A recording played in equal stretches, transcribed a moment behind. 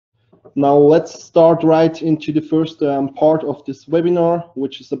Now let's start right into the first part of this webinar,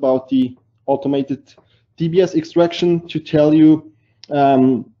 which is about the automated DBS extraction, to tell you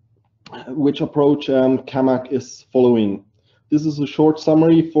which approach CAMAG is following. This is a short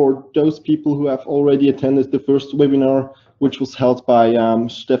summary for those people who have already attended the first webinar, which was held by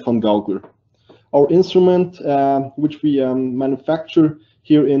Stefan Gaugler. Our instrument, which we manufacture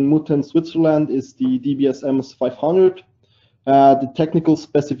here in Mutten, Switzerland, is the DBS-MS 500. The technical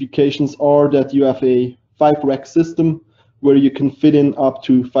specifications are that you have a 5-rack system where you can fit in up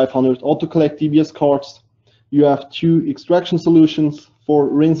to 500 autocollect DBS cards. You have 2 extraction solutions, 4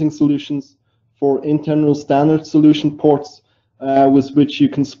 rinsing solutions, 4 internal standard solution ports with which you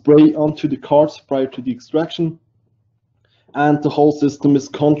can spray onto the cards prior to the extraction. And the whole system is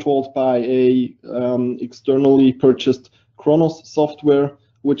controlled by a externally purchased Kronos software,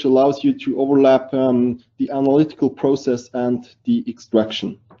 which allows you to overlap the analytical process and the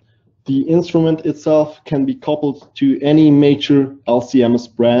extraction. The instrument itself can be coupled to any major LC-MS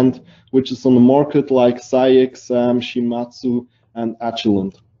brand, which is on the market, like Saiyex, Shimatsu, and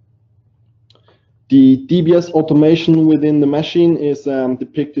Agilent. The DBS automation within the machine is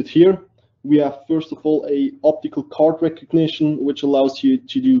depicted here. We have, first of all, a optical card recognition, which allows you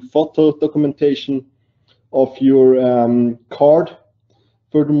to do photo documentation of your card.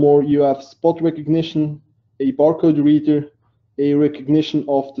 Furthermore, you have spot recognition, a barcode reader, a recognition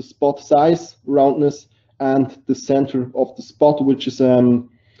of the spot size, roundness, and the center of the spot, which is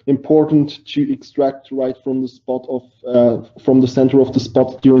important to extract right from the spot of from the center of the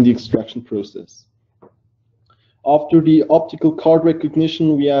spot during the extraction process. After the optical card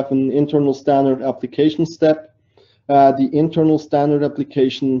recognition, we have an internal standard application step. The internal standard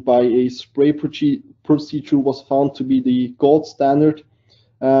application by a spray procedure was found to be the gold standard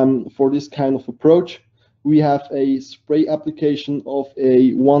for this kind of approach. We have a spray application of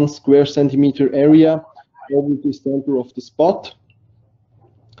a 1 square centimeter area over the center of the spot.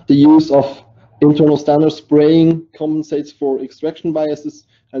 The use of internal standard spraying compensates for extraction biases,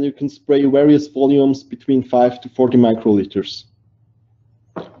 and you can spray various volumes between 5 to 40 microliters.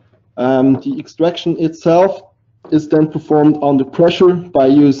 The extraction itself is then performed under pressure by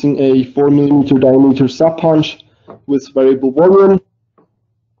using a 4 millimeter diameter sub-punch with variable volume.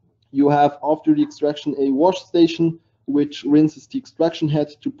 You have, after the extraction, a wash station which rinses the extraction head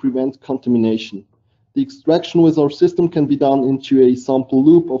to prevent contamination. The extraction with our system can be done into a sample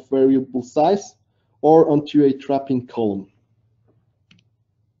loop of variable size or onto a trapping column.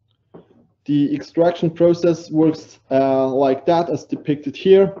 The extraction process works like that, as depicted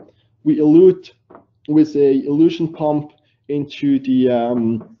here. We elute with a elution pump into the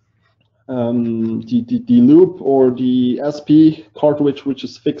loop or the SP cartridge, which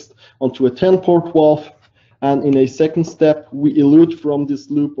is fixed onto a 10-port valve. And in a second step, we elute from this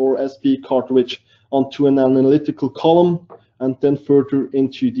loop or SP cartridge onto an analytical column and then further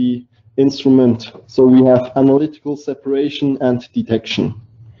into the instrument. So we have analytical separation and detection.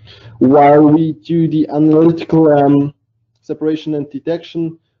 While we do the analytical separation and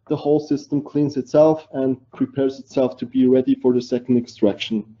detection, the whole system cleans itself and prepares itself to be ready for the second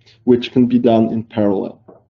extraction, which can be done in parallel.